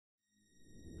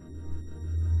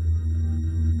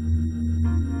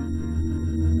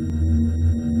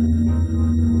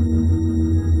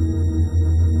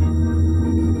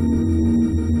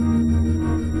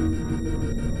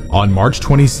On March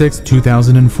 26,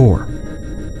 2004,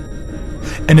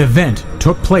 an event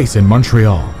took place in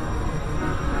Montreal.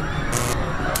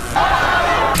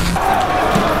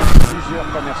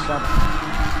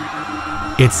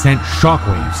 It sent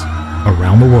shockwaves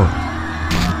around the world.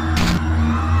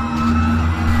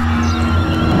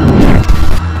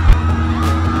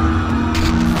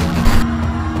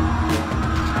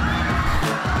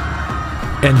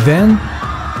 And then,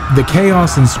 the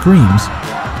chaos and screams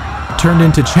turned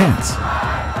into chants.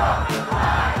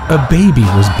 A baby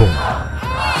was born.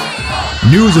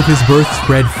 News of his birth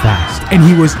spread fast, and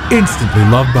he was instantly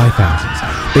loved by thousands.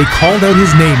 They called out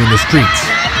his name in the streets.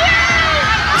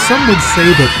 Some would say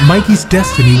that Mikey's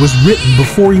destiny was written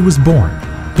before he was born,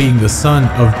 being the son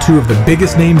of two of the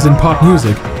biggest names in pop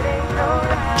music,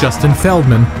 Justin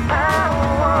Feldman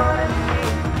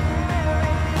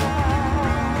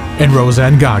and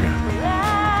Rosanne Gaga.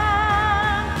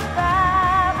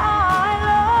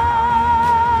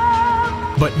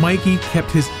 But Mikey kept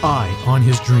his eye on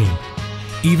his dream.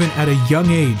 Even at a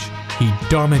young age, he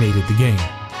dominated the game.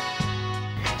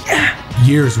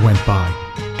 Years went by,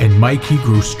 and Mikey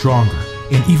grew stronger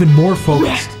and even more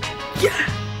focused.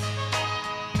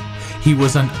 He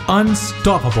was an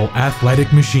unstoppable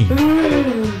athletic machine. The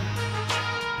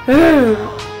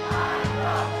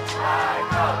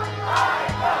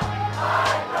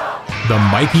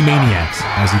Mikey Maniacs,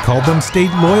 as he called them,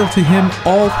 stayed loyal to him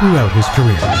all throughout his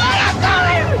career.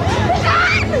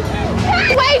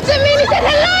 Wait a minute! He said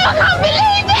hello! I can't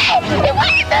believe it! He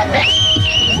waved at me!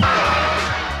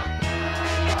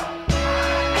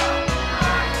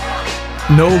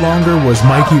 No longer was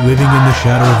Mikey living in the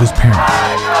shadow of his parents.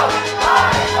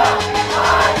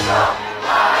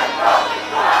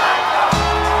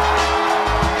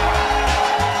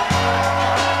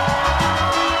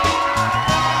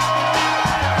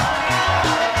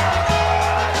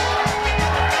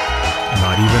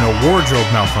 Not even a wardrobe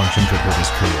malfunction could hurt his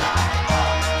career.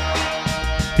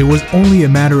 It was only a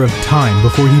matter of time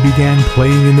before he began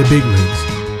playing in the big leagues.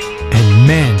 And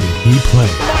man, did he play.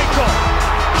 Michael,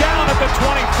 down at the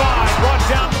 25, run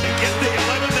down. They get the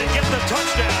 11, they get the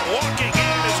touchdown. Walking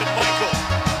in is Michael.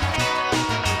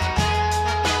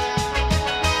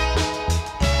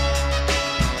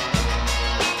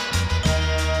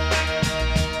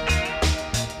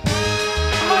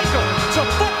 Michael, it's a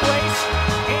foot race.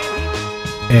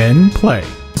 And play.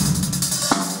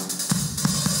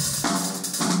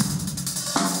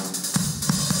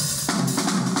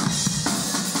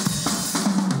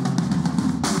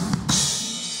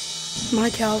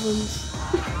 Mike Albans.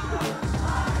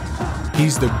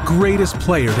 He's the greatest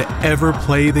player to ever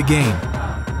play the game.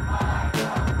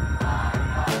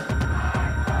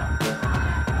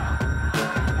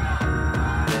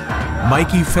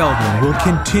 Mikey Feldman will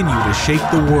continue to shake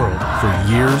the world for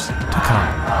years to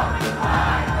come.